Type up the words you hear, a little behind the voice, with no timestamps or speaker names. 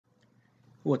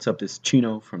What's up, this is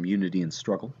Chino from Unity and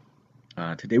Struggle.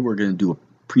 Today we're going to do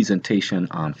a presentation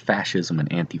on fascism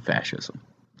and anti-fascism.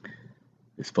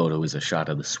 This photo is a shot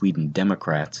of the Sweden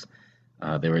Democrats.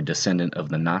 They're a descendant of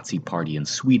the Nazi Party in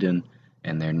Sweden,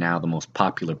 and they're now the most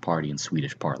popular party in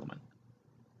Swedish parliament.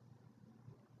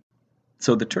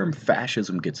 So the term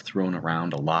fascism gets thrown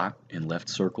around a lot in left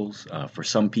circles. For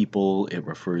some people, it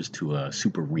refers to a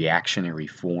super reactionary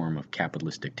form of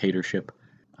capitalist dictatorship.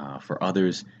 For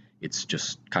others, it's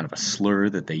just kind of a slur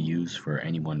that they use for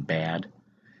anyone bad.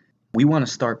 We want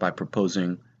to start by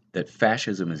proposing that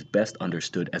fascism is best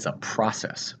understood as a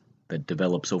process that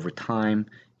develops over time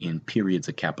in periods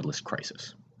of capitalist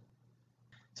crisis.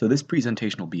 So this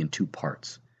presentation will be in two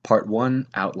parts. Part one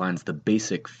outlines the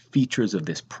basic features of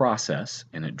this process,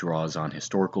 and it draws on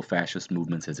historical fascist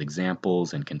movements as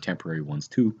examples and contemporary ones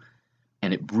too,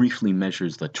 and it briefly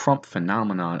measures the Trump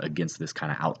phenomenon against this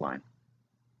kind of outline.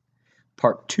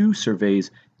 Part two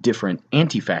surveys different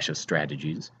anti-fascist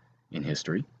strategies in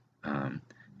history,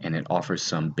 and it offers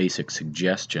some basic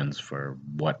suggestions for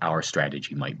what our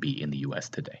strategy might be in the US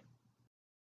today.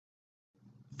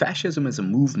 Fascism as a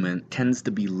movement tends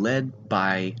to be led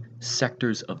by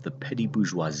sectors of the petty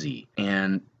bourgeoisie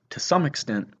and, to some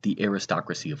extent, the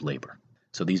aristocracy of labor.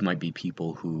 So these might be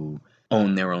people who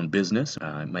own their own business.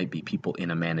 It might be people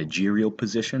in a managerial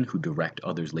position who direct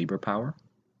others' labor power.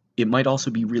 It might also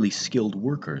be really skilled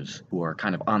workers who are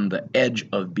kind of on the edge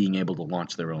of being able to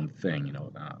launch their own thing,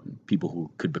 people who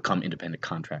could become independent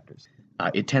contractors.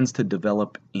 It tends to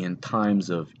develop in times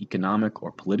of economic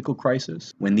or political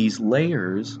crisis when these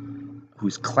layers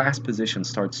whose class position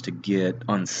starts to get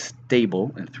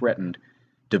unstable and threatened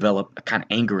develop a kind of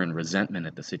anger and resentment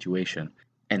at the situation,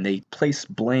 and they place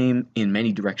blame in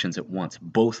many directions at once,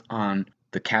 both on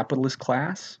the capitalist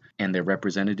class and their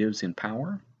representatives in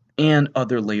power, and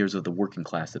other layers of the working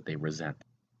class that they resent.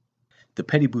 The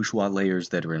petty bourgeois layers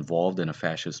that are involved in a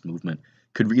fascist movement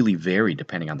could really vary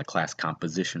depending on the class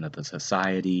composition of the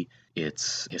society,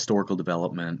 its historical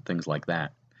development, things like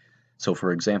that. So,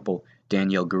 for example,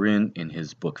 Daniel Guerin, in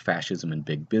his book Fascism and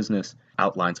Big Business,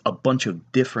 outlines a bunch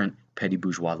of different petty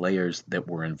bourgeois layers that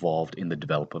were involved in the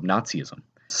development of Nazism.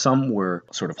 Some were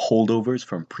sort of holdovers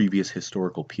from previous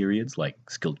historical periods, like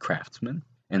skilled craftsmen,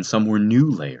 and some were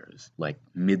new layers, like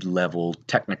mid-level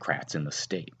technocrats in the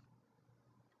state.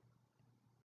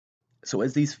 So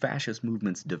as these fascist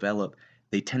movements develop,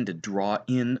 they tend to draw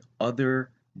in other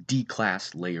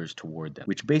D-class layers toward them,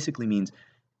 which basically means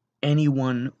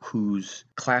anyone whose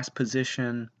class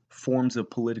position, forms of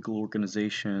political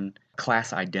organization,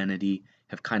 class identity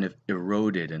have kind of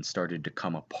eroded and started to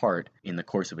come apart in the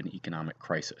course of an economic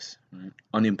crisis. Right?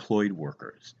 Unemployed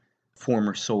workers,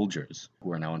 former soldiers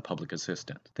who are now in public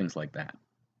assistance, things like that.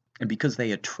 And because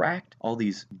they attract all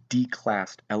these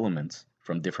declassed elements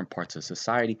from different parts of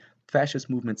society, fascist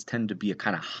movements tend to be a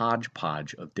kind of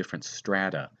hodgepodge of different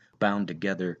strata bound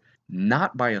together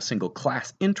not by a single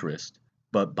class interest,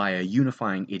 but by a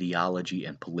unifying ideology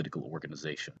and political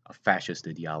organization, a fascist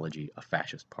ideology, a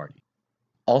fascist party.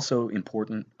 Also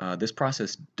important, this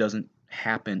process doesn't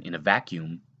happen in a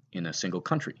vacuum in a single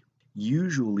country.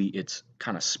 Usually it's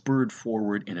kind of spurred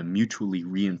forward in a mutually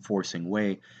reinforcing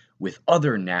way with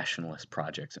other nationalist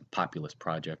projects and populist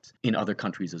projects in other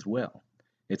countries as well.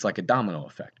 It's like a domino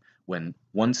effect. When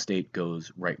one state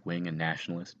goes right-wing and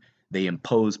nationalist, they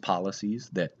impose policies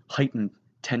that heighten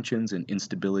tensions and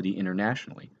instability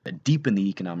internationally, that deepen the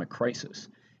economic crisis,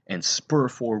 and spur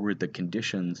forward the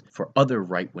conditions for other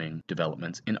right-wing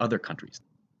developments in other countries.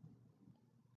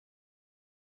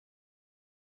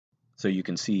 So you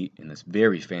can see in this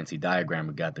very fancy diagram,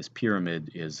 we got this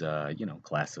pyramid is,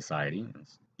 class society.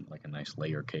 It's like a nice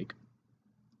layer cake.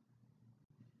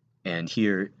 And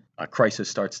here a crisis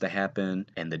starts to happen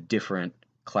and the different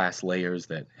class layers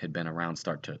that had been around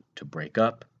start to break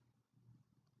up.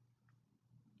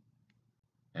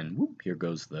 And whoop, here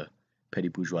goes the petty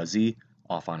bourgeoisie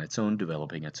off on its own,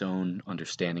 developing its own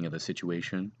understanding of the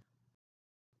situation.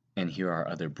 And here are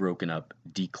other broken up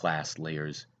declassed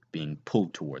layers being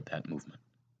pulled toward that movement.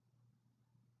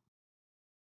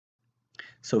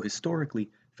 So historically,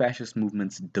 fascist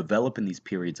movements develop in these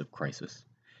periods of crisis,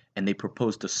 and they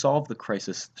propose to solve the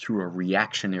crisis through a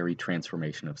reactionary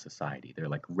transformation of society. They're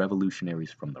like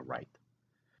revolutionaries from the right.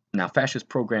 Now, fascist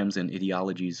programs and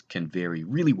ideologies can vary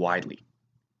really widely,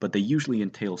 but they usually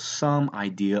entail some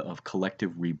idea of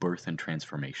collective rebirth and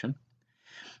transformation,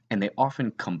 and they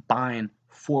often combine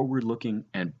forward-looking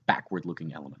and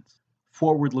backward-looking elements.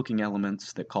 Forward-looking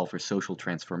elements that call for social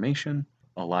transformation.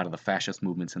 A lot of the fascist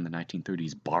movements in the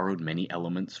 1930s borrowed many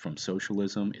elements from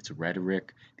socialism, its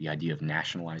rhetoric, the idea of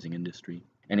nationalizing industry.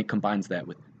 and it combines that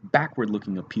with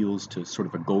backward-looking appeals to sort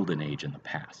of a golden age in the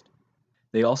past.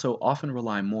 They also often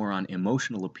rely more on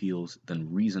emotional appeals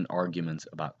than reasoned arguments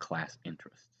about class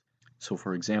interests. So,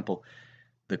 for example,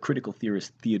 the critical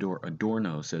theorist Theodor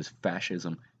Adorno says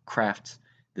fascism crafts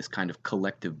this kind of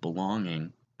collective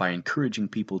belonging by encouraging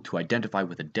people to identify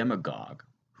with a demagogue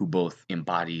who both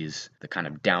embodies the kind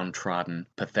of downtrodden,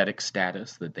 pathetic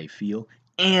status that they feel,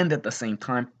 and at the same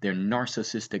time, their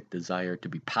narcissistic desire to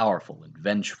be powerful and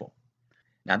vengeful.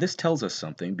 Now, this tells us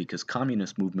something because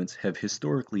communist movements have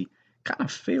historically kind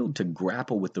of failed to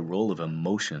grapple with the role of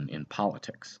emotion in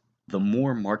politics. The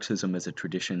more Marxism as a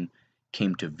tradition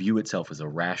came to view itself as a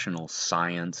rational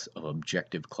science of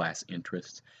objective class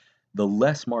interests, the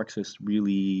less Marxists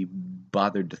really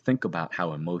bothered to think about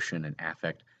how emotion and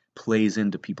affect plays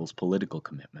into people's political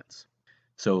commitments.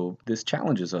 So this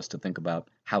challenges us to think about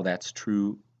how that's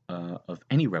true of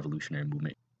any revolutionary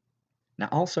movement. Now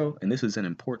also, and this is an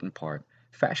important part,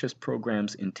 fascist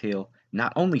programs entail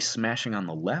not only smashing on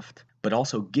the left, but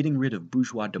also getting rid of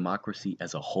bourgeois democracy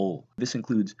as a whole. This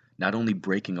includes not only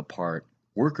breaking apart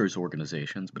workers'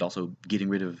 organizations, but also getting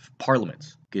rid of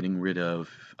parliaments, getting rid of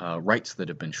rights that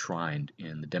have been shrined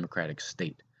in the democratic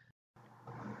state.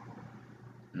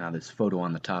 Now this photo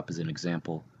on the top is an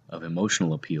example of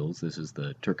emotional appeals. This is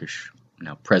the Turkish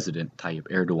now President Tayyip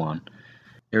Erdogan.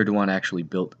 Erdogan actually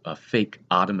built a fake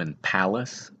Ottoman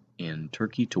palace in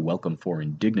Turkey to welcome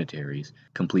foreign dignitaries,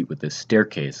 complete with this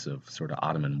staircase of sort of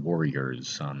Ottoman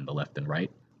warriors on the left and right.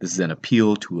 This is an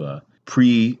appeal to a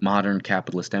pre-modern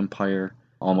capitalist empire,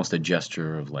 almost a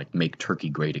gesture of like, make Turkey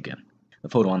great again. The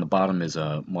photo on the bottom is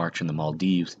a march in the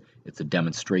Maldives. It's a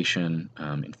demonstration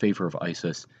in favor of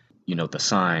ISIS. You note the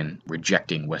sign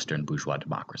rejecting Western bourgeois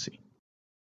democracy.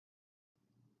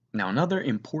 Now, another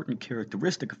important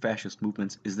characteristic of fascist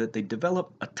movements is that they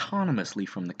develop autonomously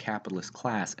from the capitalist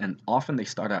class, and often they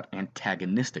start out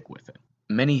antagonistic with it.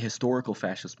 Many historical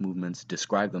fascist movements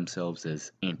describe themselves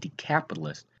as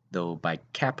anti-capitalist, though by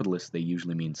capitalist they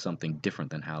usually mean something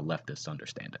different than how leftists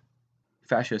understand it.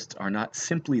 Fascists are not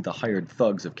simply the hired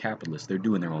thugs of capitalists, they're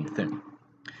doing their own thing.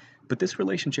 But this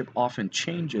relationship often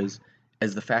changes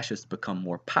as the fascists become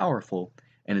more powerful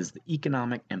and as the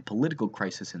economic and political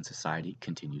crisis in society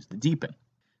continues to deepen.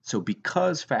 So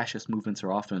because fascist movements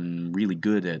are often really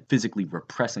good at physically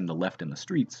repressing the left in the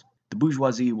streets, the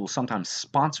bourgeoisie will sometimes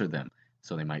sponsor them,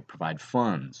 so they might provide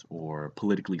funds or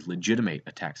politically legitimate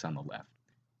attacks on the left,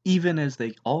 even as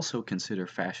they also consider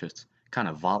fascists kind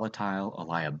of volatile, a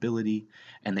liability,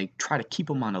 and they try to keep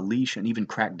them on a leash and even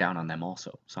crack down on them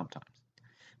also sometimes.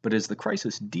 But as the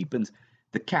crisis deepens,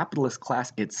 the capitalist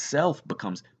class itself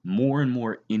becomes more and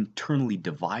more internally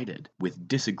divided with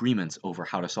disagreements over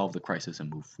how to solve the crisis and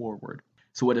move forward.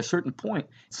 So at a certain point,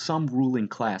 some ruling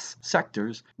class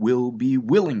sectors will be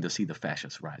willing to see the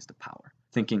fascists rise to power,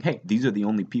 thinking, hey, these are the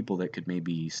only people that could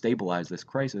maybe stabilize this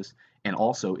crisis, and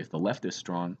also if the left is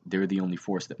strong, they're the only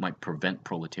force that might prevent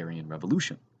proletarian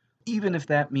revolution. Even if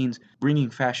that means bringing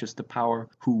fascists to power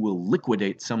who will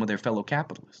liquidate some of their fellow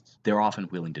capitalists, they're often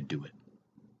willing to do it.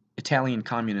 Italian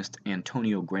communist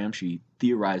Antonio Gramsci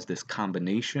theorized this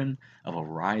combination of a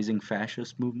rising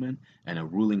fascist movement and a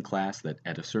ruling class that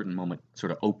at a certain moment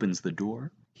sort of opens the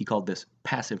door. He called this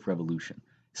passive revolution,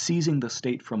 seizing the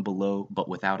state from below but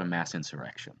without a mass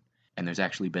insurrection. And there's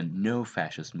actually been no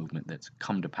fascist movement that's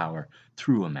come to power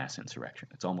through a mass insurrection.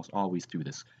 It's almost always through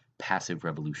this passive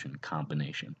revolution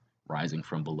combination, rising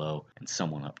from below and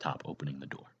someone up top opening the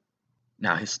door.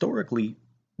 Now, historically,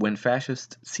 when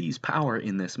fascists seize power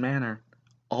in this manner,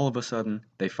 all of a sudden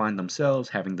they find themselves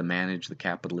having to manage the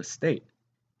capitalist state.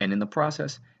 And in the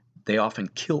process, they often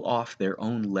kill off their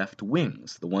own left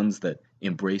wings, the ones that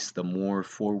embrace the more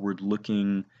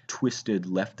forward-looking, twisted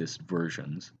leftist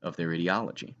versions of their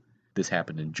ideology. This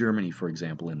happened in Germany, for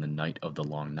example, in the Night of the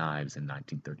Long Knives in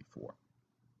 1934.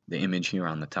 The image here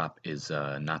on the top is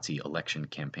a Nazi election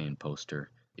campaign poster.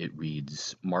 It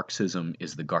reads, "Marxism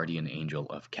is the guardian angel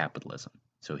of capitalism."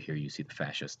 So here you see the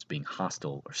fascists being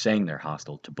hostile, or saying they're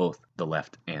hostile, to both the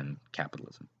left and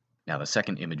capitalism. Now the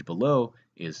second image below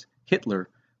is Hitler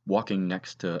walking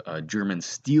next to a German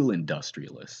steel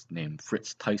industrialist named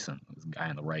Fritz Thyssen, the guy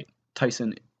on the right.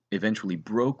 Thyssen eventually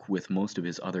broke with most of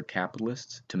his other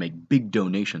capitalists to make big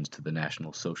donations to the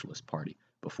National Socialist Party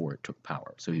before it took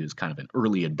power. So he was kind of an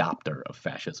early adopter of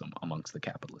fascism amongst the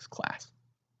capitalist class.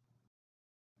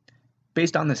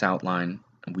 Based on this outline,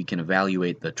 we can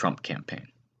evaluate the Trump campaign.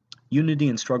 Unity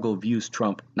and Struggle views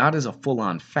Trump not as a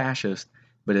full-on fascist,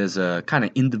 but as a kind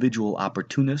of individual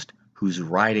opportunist who's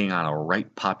riding on a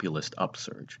right populist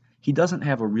upsurge. He doesn't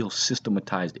have a real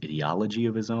systematized ideology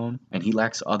of his own, and he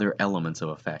lacks other elements of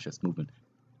a fascist movement.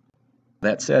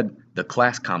 That said, the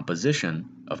class composition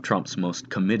of Trump's most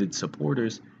committed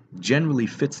supporters generally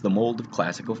fits the mold of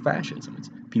classical fascism. It's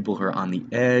people who are on the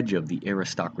edge of the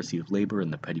aristocracy of labor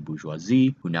and the petty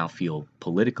bourgeoisie, who now feel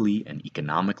politically and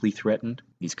economically threatened.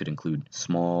 These could include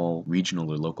small,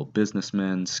 regional or local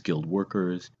businessmen, skilled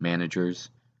workers, managers.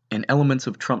 And elements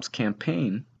of Trump's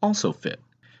campaign also fit.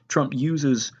 Trump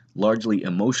uses largely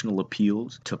emotional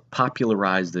appeals to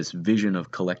popularize this vision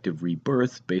of collective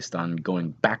rebirth based on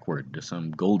going backward to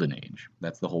some golden age.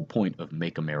 That's the whole point of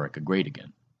Make America Great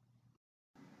Again.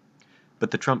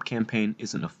 But the Trump campaign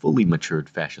isn't a fully matured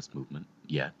fascist movement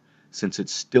yet, since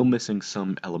it's still missing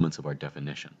some elements of our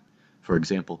definition. For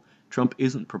example, Trump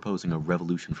isn't proposing a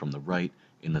revolution from the right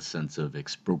in the sense of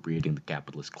expropriating the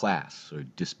capitalist class or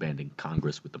disbanding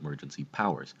Congress with emergency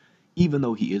powers, even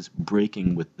though he is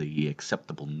breaking with the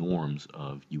acceptable norms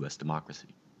of US democracy.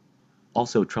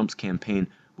 Also, Trump's campaign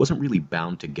wasn't really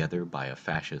bound together by a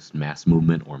fascist mass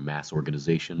movement or mass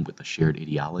organization with a shared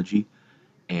ideology,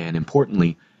 and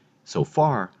importantly, so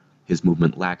far, his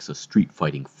movement lacks a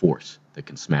street-fighting force that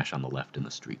can smash on the left in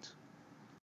the streets.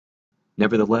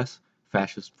 Nevertheless,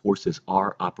 fascist forces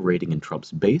are operating in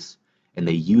Trump's base, and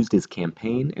they used his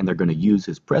campaign and they're going to use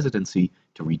his presidency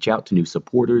to reach out to new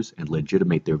supporters and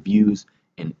legitimate their views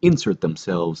and insert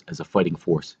themselves as a fighting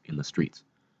force in the streets.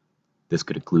 This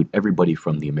could include everybody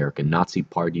from the American Nazi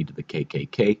Party to the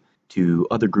KKK to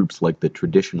other groups like the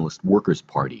Traditionalist Workers'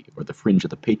 Party or the Fringe of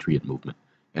the Patriot movement,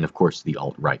 and of course the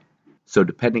alt-right. So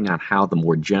depending on how the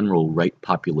more general right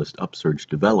populist upsurge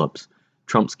develops,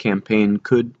 Trump's campaign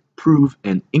could prove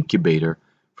an incubator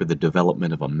for the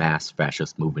development of a mass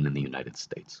fascist movement in the United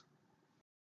States.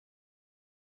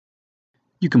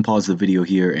 You can pause the video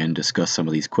here and discuss some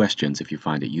of these questions if you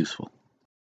find it useful.